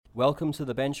Welcome to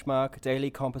the Benchmark Daily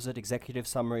Composite Executive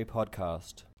Summary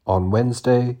Podcast. On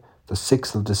Wednesday, the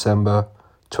 6th of December,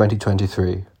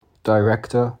 2023.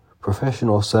 Director,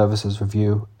 Professional Services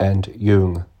Review and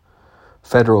Jung.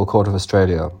 Federal Court of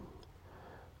Australia.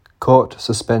 Court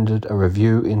suspended a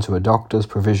review into a doctor's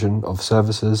provision of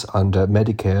services under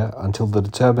Medicare until the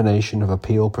determination of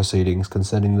appeal proceedings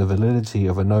concerning the validity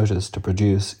of a notice to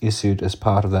produce issued as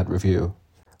part of that review.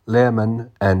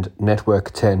 Lehrman and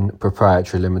Network 10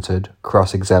 Proprietary Limited,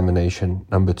 Cross-Examination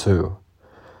Number 2.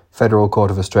 Federal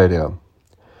Court of Australia.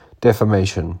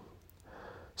 Defamation.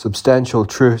 Substantial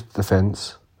truth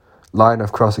defence. Line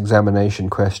of cross-examination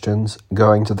questions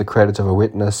going to the credit of a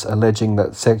witness alleging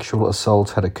that sexual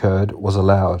assault had occurred was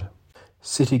allowed.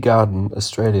 City Garden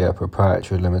Australia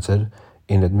Proprietary Limited,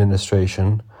 in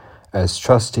administration, as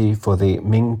trustee for the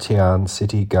Ming Tian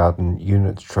City Garden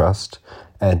Unit Trust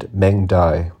and Meng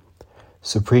Dai.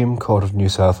 Supreme Court of New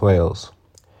South Wales.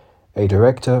 A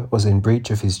director was in breach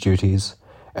of his duties,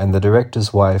 and the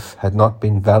director's wife had not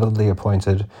been validly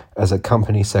appointed as a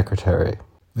company secretary.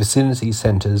 Vicinity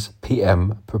Centres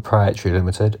PM Proprietary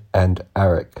Limited and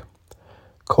ARIC.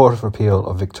 Court of Appeal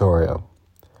of Victoria.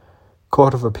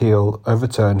 Court of Appeal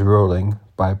overturned ruling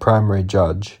by a primary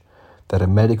judge that a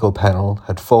medical panel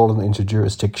had fallen into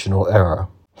jurisdictional error.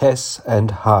 Hess and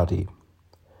Hardy.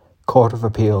 Court of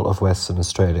Appeal of Western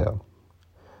Australia.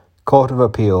 Court of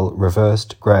Appeal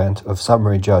reversed grant of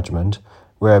summary judgment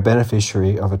where a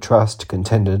beneficiary of a trust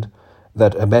contended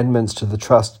that amendments to the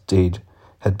trust deed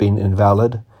had been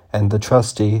invalid and the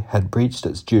trustee had breached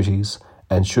its duties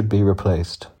and should be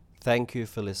replaced. Thank you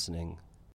for listening.